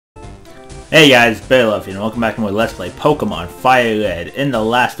Hey guys, Bearlove here, and welcome back to my Let's Play Pokemon Fire Red. In the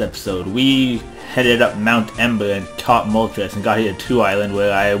last episode, we headed up Mount Ember and caught Moltres and got here to 2 Island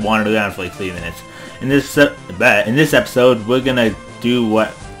where I wandered around for like 3 minutes. In this episode, we're gonna do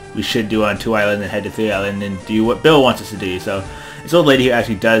what we should do on 2 Island and head to 3 Island and do what Bill wants us to do. So, this old lady here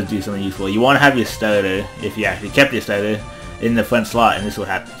actually does do something useful. You want to have your starter, if you actually kept your starter, in the front slot, and this is what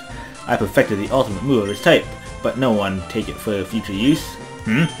happens. I perfected the ultimate move of its type, but no one take it for future use.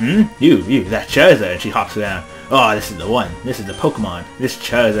 You, that Charizard. And she hops around. Oh, this is the one. This is the Pokemon. This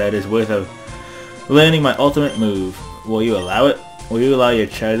Charizard is worth of learning my ultimate move. Will you allow it? Will you allow your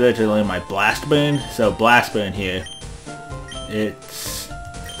Charizard to learn my Blast Burn? So Blast Burn here, it's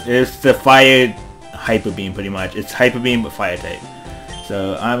the Fire Hyper Beam pretty much. It's Hyper Beam but Fire type.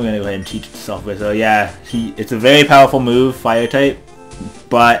 So I'm gonna go ahead and teach it to Sulfur. So yeah, it's a very powerful move, Fire type,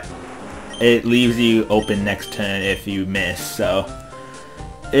 but it leaves you open next turn if you miss. So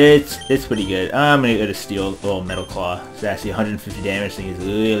it's pretty good. I'm gonna go to Steel or Metal Claw. So actually 150 damage. Thing is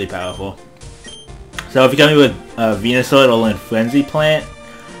really powerful. So if you come in with Venusaur, it'll learn Frenzy Plant,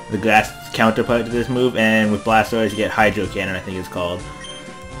 the grass counterpart to this move, and with Blastoise you get Hydro Cannon, I think it's called.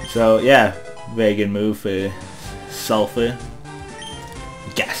 So yeah, very good move for Sulfur.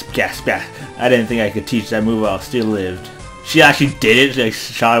 Gasp, gasp, gasp. I didn't think I could teach that move while I still lived. She actually did it. She like,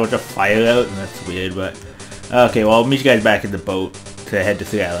 shot it with the fire out, and that's weird, but okay, well I'll meet you guys back at the boat to head to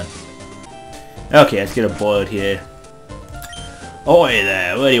 3 Island. Okay, let's get aboard here. Ahoy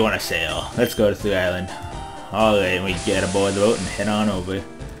there, where do you want to sail? Let's go to 3 Island. Alright, we get aboard the boat and head on over.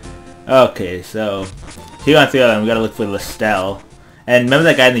 Okay, so here on 3 Island we gotta look for Lestelle. And remember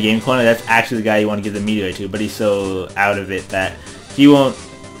that guy in the game corner? That's actually the guy you want to give the meteorite to, but he's so out of it that he won't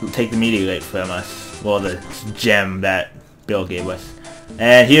take the meteorite from us. Well, the gem that Bill gave us.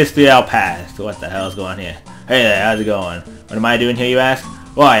 And here's 3 Isle Pass. So what the hell's going on here? Hey there, how's it going? What am I doing here, you ask?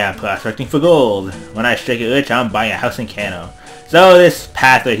 Why, I'm prospecting for gold. When I strike it rich, I'm buying a house in Kano. So this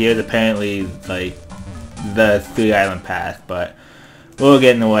path right here is apparently like the 3 Island path, but we'll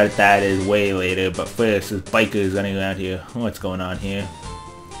get into what that is way later. But first, there's bikers running around here. What's going on here?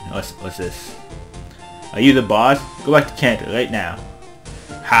 What's this? Are you the boss? Go back to Kanto right now.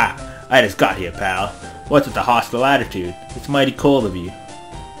 Ha! I just got here, pal. What's with the hostile attitude? It's mighty cold of you.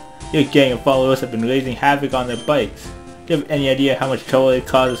 Your gang of followers have been raising havoc on their bikes. Do you have any idea how much trouble they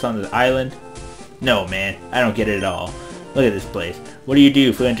caused us on the island? No, man. I don't get it at all. Look at this place. What do you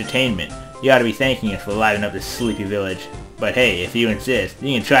do for entertainment? You ought to be thanking us for livening up this sleepy village. But hey, if you insist,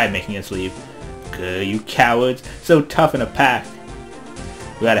 you can try making us leave. Grr, you cowards. So tough in a pack.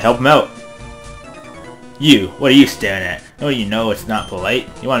 We gotta help them out. You, what are you staring at? Don't you know it's not polite?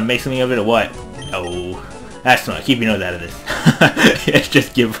 You want to make something of it or what? No. That's not. Keep your nose out of this. Let's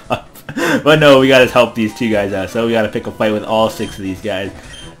just give up. But no, we gotta help these 2 guys out. So we gotta pick a fight with all 6 of these guys.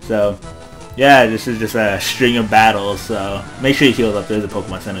 So yeah, this is just a string of battles. So make sure you heal up. There's a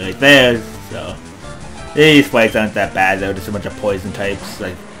Pokemon Center right there. So these fights aren't that bad though. Just a bunch of poison types.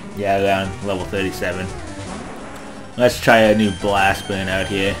 Like yeah, around level 37. Let's try a new Blast Burn out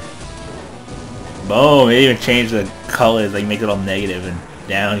here. Boom! It even changed the colors. Like make it all negative, and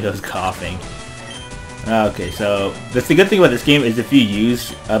down goes Coughing. Okay, so the good thing about this game is if you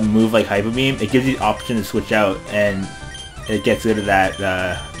use a move like Hyper Beam, it gives you the option to switch out, and it gets rid of that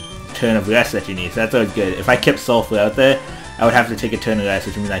turn of rest that you need. So that's always good. If I kept Sulfur out there, I would have to take a turn of rest,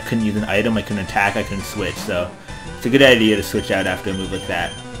 which means I couldn't use an item, I couldn't attack, I couldn't switch. So it's a good idea to switch out after a move like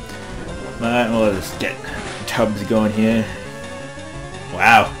that. But we'll just get Tubbs going here.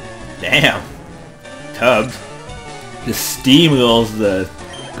 Wow, damn, Tubbs just steamrolls the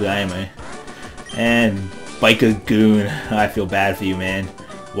Grimer. And Biker Goon, I feel bad for you, man.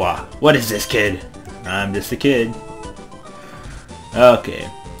 Wow, what is this, kid? I'm just a kid. Okay.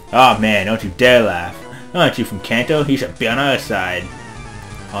 Oh man, don't you dare laugh. Aren't you from Kanto? You should be on our side.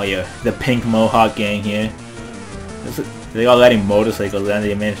 Oh yeah, the pink Mohawk gang here. They all riding motorcycles and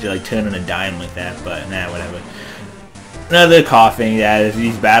they managed to like turn on a dime like that, but nah, whatever. Another Coughing, yeah,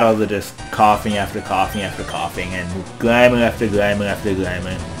 these battles are just coughing after coughing after coughing, and Grimer after Grimer after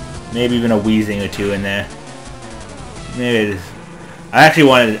Grimer. Maybe even a Wheezing or 2 in there. Maybe it is. I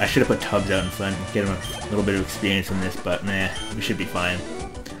should have put Tubbs out in front and get him a little bit of experience in this, but nah, we should be fine.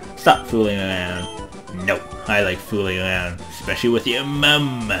 Stop fooling around. Nope, I like fooling around, especially with your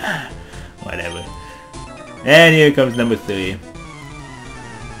mum. Whatever. And here comes number 3.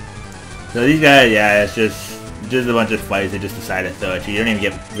 So these guys, yeah, it's just a bunch of fights. They just decide to throw at you. You don't even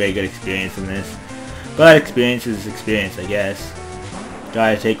get very good experience from this. But experience is experience, I guess.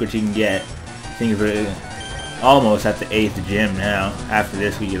 Gotta take what you can get. Things are almost at the 8th gym now. After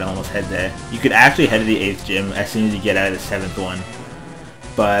this we could almost head there. You could actually head to the 8th gym as soon as you get out of the 7th one.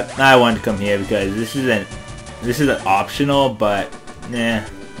 But I wanted to come here because this isn't optional, but nah,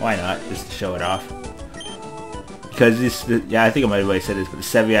 why not? Just to show it off. Because yeah, I think I might have already said this, but the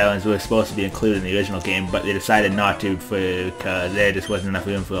Sevii Islands were supposed to be included in the original game, but they decided not to because there just wasn't enough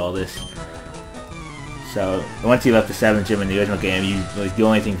room for all this. So once you left the 7th gym in the original game, the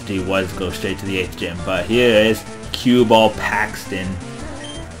only thing to do was go straight to the 8th gym. But here is Cue Ball Paxton.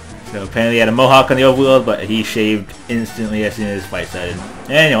 So apparently he had a mohawk on the overworld, but he shaved instantly as soon as his fight started.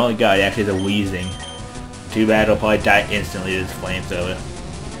 And oh my god, he actually has a wheezing. Too bad he'll probably die instantly to this flamethrower.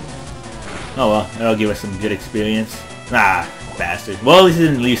 Oh well, that'll give us some good experience. Ah, bastard. Well, at least he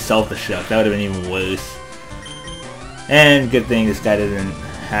didn't leave self-destruct. That would have been even worse. And good thing this guy doesn't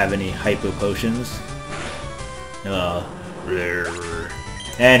have any hyper potions.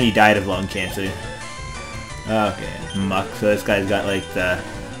 And he died of lung cancer. Okay, Muck. So this guy's got like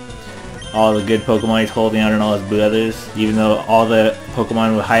all the good Pokemon he's holding out on all his brothers, even though all the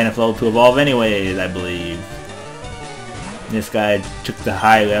Pokemon were high enough level to evolve anyways, I believe. This guy took the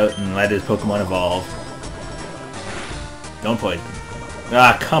high route and let his Pokemon evolve. Don't poison.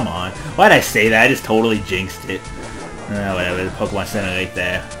 Ah, come on. Why'd I say that? I just totally jinxed it. Whatever, the Pokemon Center right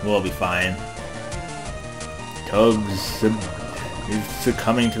there. We'll be fine. Tubbs is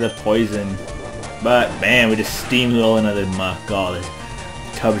succumbing to the poison. But, man, we just steamroll another Muck. Oh, the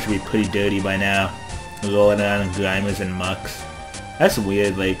Tubbs should be pretty dirty by now. Rolling around in Grimers and Mucks. That's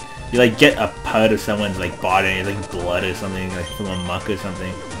weird, like, you like get a part of someone's like body, it's like blood or something, like from a Muck or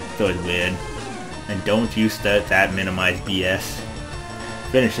something. It's always weird. And don't you start that minimized BS.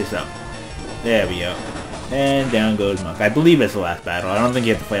 Finish this up. There we go. And down goes Muck. I believe it's the last battle. I don't think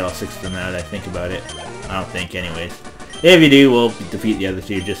you have to fight all 6 of them now that I think about it. I don't think anyways. If you do, we'll defeat the other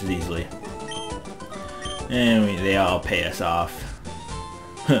 2 just as easily. And they all pay us off.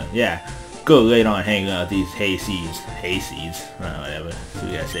 Yeah. Go right on hanging out with these hayseeds. Hayseeds. Whatever. That's what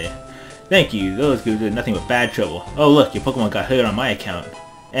you gotta say. Thank you. Those guys did nothing but bad trouble. Oh look, your Pokemon got hurt on my account.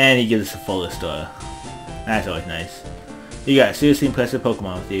 And he gives us a full restore. That's always nice. You got seriously impressive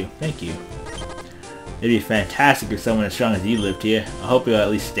Pokemon with you. Thank you. It'd be fantastic if someone as strong as you lived here. I hope you'll at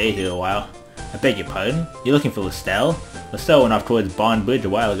least stay here a while. I beg your pardon? You're looking for Lestelle? Lestelle went off towards Bond Bridge a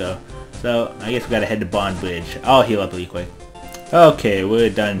while ago. So, I guess we gotta head to Bond Bridge. I'll heal up really quick. Okay, we're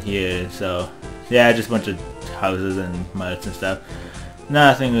done here, so yeah, just a bunch of houses and moats and stuff.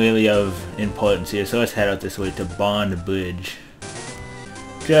 Nothing really of importance here, so let's head out this way to Bond Bridge.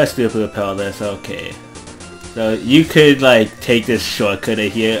 Just to repel this, okay. So you could like take this shortcut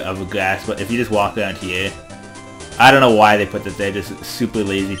here of grass, but if you just walk around here, I don't know why they put that there, just super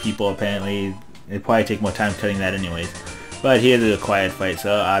lazy people apparently. It'd probably take more time cutting that anyways. But here's a required fight,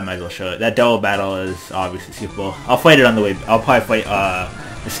 so I might as well show it. That double battle is obviously skippable. I'll fight it on the way. I'll probably fight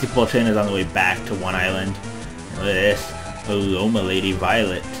the skippable trainers on the way back to One Island. Look at this, Aroma Lady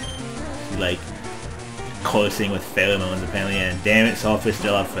Violet. She's like coursing with pheromones apparently, and damn it, Sulphur's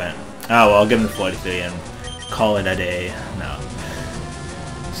still up front. Oh well, I'll give him the 43 and call it a day. No.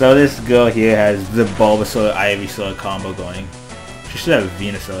 So this girl here has the Bulbasaur Ivysaur combo going. She should have a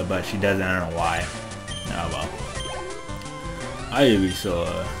Venusaur, but she doesn't. I don't know why. Oh well.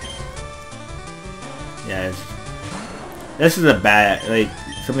 Ivysaur. Yeah, this is a bad, like,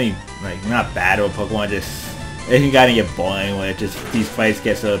 something, like, not bad of a Pokemon, just, it can kind of get boring where just, these fights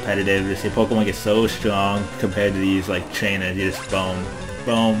get so repetitive, just your Pokemon get so strong compared to these, like, trainers, you just boom,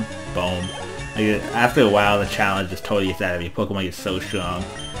 boom, boom. Like, after a while, the challenge just totally gets out of you, Pokemon gets so strong.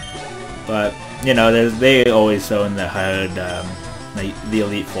 But, you know, they always so in the hard, like, the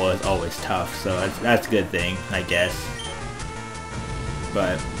Elite Four is always tough, so that's a good thing, I guess.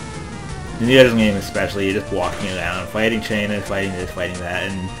 But in the other game especially, you're just walking around, fighting trainers, fighting this, fighting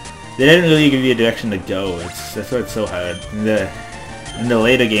that, and they didn't really give you a direction to go. That's why it's so hard. In the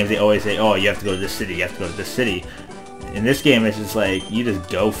later games, they always say, oh, you have to go to this city, you have to go to this city. In this game, it's just like, you just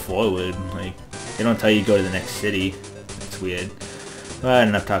go forward. Like, they don't tell you to go to the next city. It's weird. But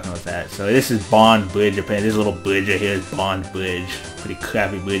enough talking about that. So this is Bond Bridge, apparently. This little bridge right here is Bond Bridge. Pretty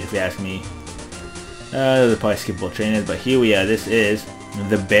crappy bridge if you ask me. Those are probably skippable trainers, but here we are. This is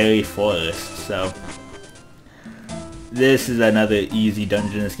the Berry Forest. So this is another easy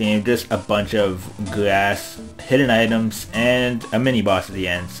dungeon in this game. Just a bunch of grass, hidden items, and a mini boss at the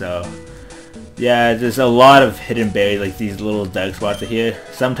end. So yeah, there's a lot of hidden berries, like these little dark spots are here.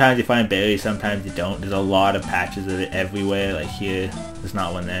 Sometimes you find berries, sometimes you don't. There's a lot of patches of it everywhere. Like here, there's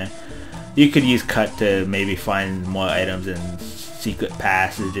not one there. You could use cut to maybe find more items and secret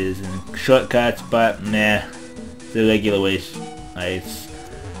passages and shortcuts, but nah, the regular way. It's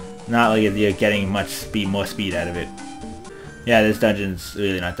not like you're getting much speed, more speed out of it. Yeah, this dungeon's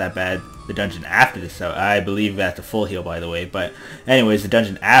really not that bad. the dungeon after this. So I believe that's a full heal, by the way. But anyways, the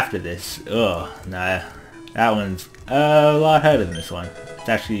dungeon after this, ugh, nah, that one's a lot harder than this one. It's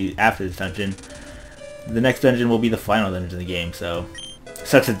actually after this dungeon. The next dungeon will be the final dungeon in the game, so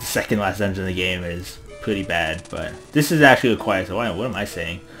such that the second last dungeon in the game is pretty bad. But this is actually required, so what am I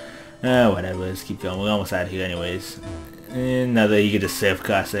saying? Whatever, let's keep going. We're almost out of here anyways. Another, you could just save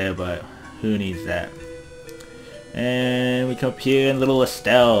class there, but who needs that? And we come up here and little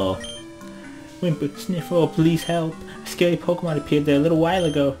Estelle. Whimper, sniffle, please help. A scary Pokemon appeared there a little while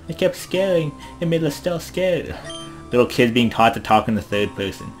ago. It kept scaring. It made Estelle scared. Little kids being taught to talk in the third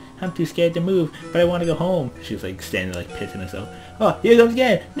person. I'm too scared to move, but I want to go home. She was like standing there like pissing herself. Oh, here comes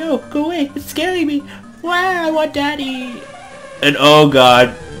again. No, go away. It's scaring me. Wow, I want daddy. And oh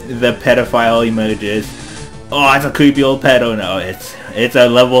god, the pedophile emerges. Oh, it's a creepy old pedo. No, it's a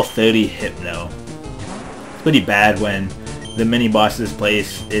level 30 Hypno. It's pretty bad when the mini-boss's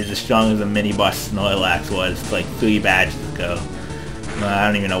place is as strong as the mini-boss Snorlax was like 3 badges ago. I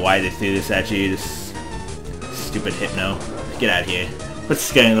don't even know why they threw this at you. This stupid Hypno. Get out of here. Quit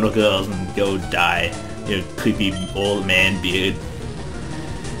scaring little girls and go die. Your creepy old man beard.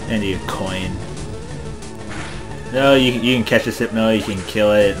 And your coin. No, you can catch this Hypno, you can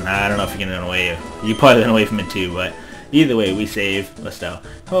kill it, and I don't know if you can run away. You probably run away from it too, but either way, we save Estelle.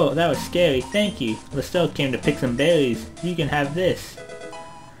 Oh, that was scary, thank you. Estelle came to pick some berries. You can have this.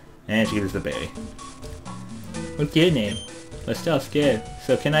 And she gives us the berry. What's your name? Estelle's scared.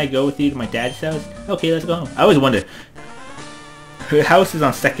 So can I go with you to my dad's house? Okay, let's go home. I always wondered, her house is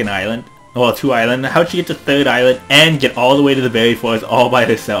on 2nd Island. Well, 2 Island. How'd she get to 3rd Island and get all the way to the berry forest all by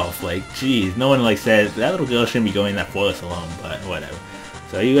herself? Like, jeez, no one like says that little girl shouldn't be going in that forest alone, but whatever.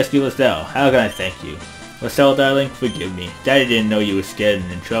 So you rescue Estelle. How can I thank you? Estelle, darling, forgive me. Daddy didn't know you were scared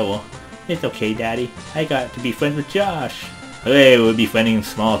and in trouble. It's okay, Daddy. I got to be friends with Josh. Hooray, we're befriending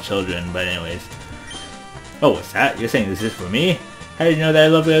small children, but anyways. Oh, what's that? You're saying this is for me? How did you know that I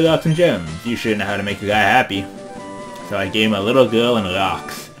love rare rocks and gems? You should know how to make a guy happy. So I gave him a little girl and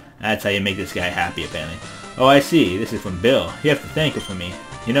rocks. That's how you make this guy happy, apparently. Oh, I see. This is from Bill. You have to thank him for me.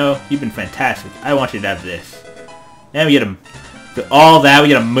 You know, you've been fantastic. I want you to have this. And we get him. For all that, we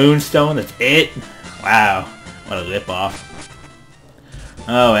get a moonstone. That's it? Wow. What a rip-off.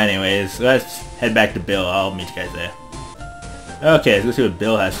 Oh, anyways, let's head back to Bill. I'll meet you guys there. Okay, let's go see what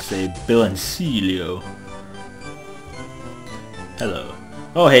Bill has to say. Bill and Celio. Hello.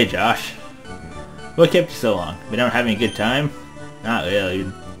 Oh, hey, Josh. What kept you so long? Been out having a good time? Not really.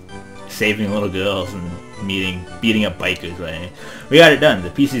 Saving little girls and beating up bikers. But anyway, we got it done. The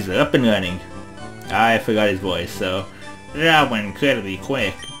PCs are up and running. I forgot his voice, so that went incredibly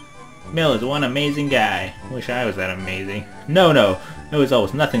quick. Bill is one amazing guy. Wish I was that amazing. No, there was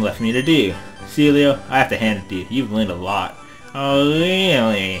almost nothing left for me to do. Celio, I have to hand it to you. You've learned a lot. Oh,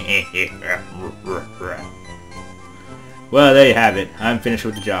 really? Well, there you have it. I'm finished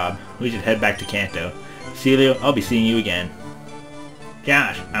with the job. We should head back to Kanto. Celio, I'll be seeing you again.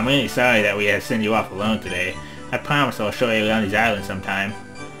 Josh, I'm really sorry that we had to send you off alone today. I promise I'll show you around these islands sometime.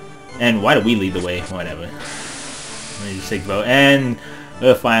 And why do we lead the way? Whatever. Let me just take a vote. And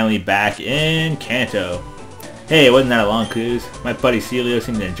we're finally back in Kanto. Hey, wasn't that a long cruise? My buddy Celio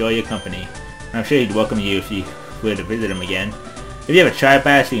seemed to enjoy your company. I'm sure he'd welcome you if you were to visit him again. If you have a tri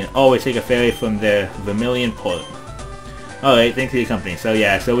pass, you can always take a ferry from the Vermilion port. Alright, thanks for your company. So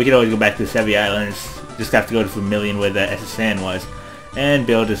yeah, so we could always go back to the Sevii Islands. Just have to go to Vermilion where the SSN was. And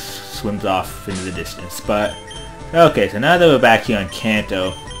Bill just swims off into the distance. But, okay, so now that we're back here on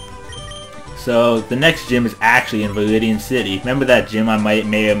Kanto. So, the next gym is actually in Viridian City. Remember that gym I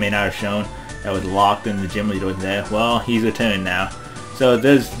may or may not have shown that was locked and the gym leader was there? Well, he's returned now. So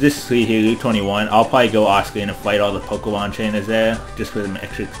there's this tree here, Route 21. I'll probably go Oscar in and fight all the Pokemon trainers there, just for some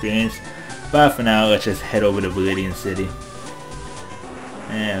extra experience. But for now, let's just head over to Viridian City.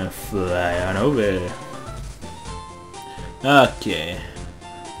 And fly on over. Okay.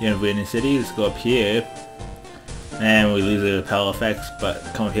 Here in Viridian City, let's go up here. And we lose the repel effects, but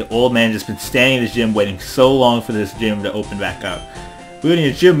come up here. Old man just been standing in this gym waiting so long for this gym to open back up.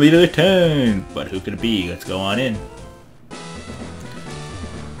 Viridian gym leader return! But who could it be? Let's go on in.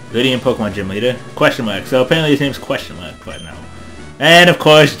 Viridian Pokemon gym leader? Question mark. So apparently his name's question mark, but no. And of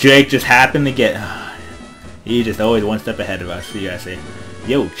course Drake just happened to get... He's just always one step ahead of us, so you gotta say,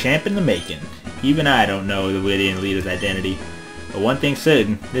 yo, champ in the making. Even I don't know the Viridian leader's identity. But one thing's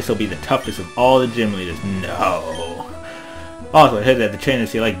certain, this will be the toughest of all the gym leaders. No. Also, I heard that the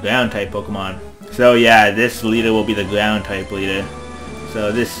trainers here like ground type Pokemon. So yeah, this leader will be the ground type leader.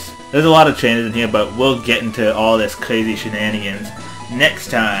 So there's a lot of trainers in here, but we'll get into all this crazy shenanigans next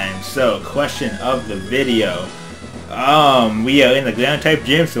time. So, question of the video. We are in the ground type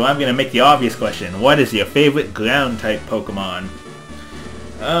gym, so I'm gonna make the obvious question. What is your favorite ground type Pokemon?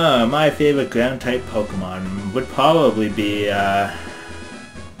 My favorite ground type Pokemon would probably be, you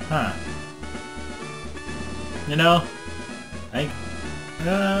know, I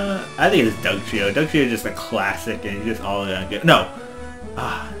think it's Dugtrio. Dugtrio is just a classic, and it's just all around good. No,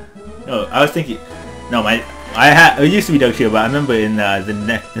 no, I was thinking, no, it used to be Dugtrio, but I remember in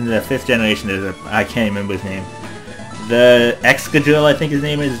the 5th generation, there's I can't remember his name. The Excadrill, I think his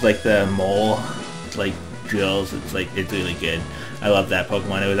name is like the mole. It's like drills. It's really good. I love that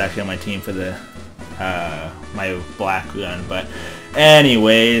Pokemon. It was actually on my team for the my black run. But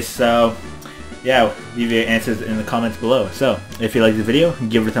anyways, so yeah, leave your answers in the comments below. So if you like the video,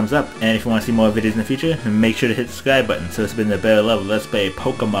 give it a thumbs up, and if you want to see more videos in the future, make sure to hit the subscribe button. So it's been the Better Level Let's Play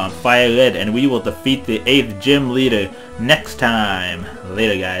Pokemon Fire Red, and we will defeat the 8th gym leader next time.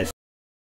 Later, guys.